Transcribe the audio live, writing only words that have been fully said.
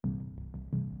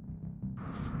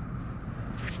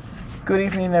Good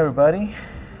evening, everybody.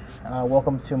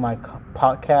 Welcome to my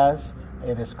podcast.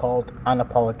 It is called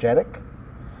Unapologetic.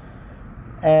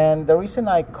 And the reason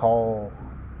I call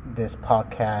this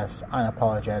podcast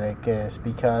Unapologetic is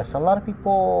because a lot of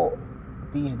people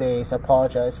these days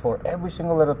apologize for every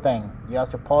single little thing. You have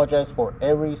to apologize for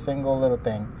every single little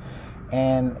thing.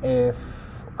 And if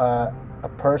a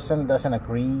person doesn't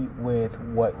agree with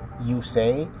what you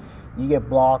say, you get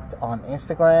blocked on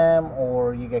Instagram,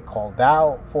 or you get called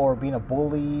out for being a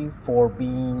bully, for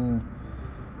being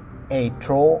a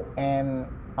troll. And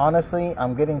honestly,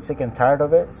 I'm getting sick and tired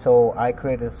of it. So I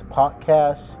created this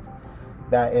podcast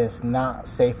that is not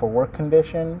safe for work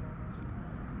condition,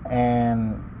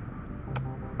 and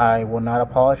I will not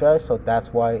apologize. So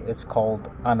that's why it's called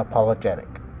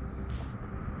Unapologetic.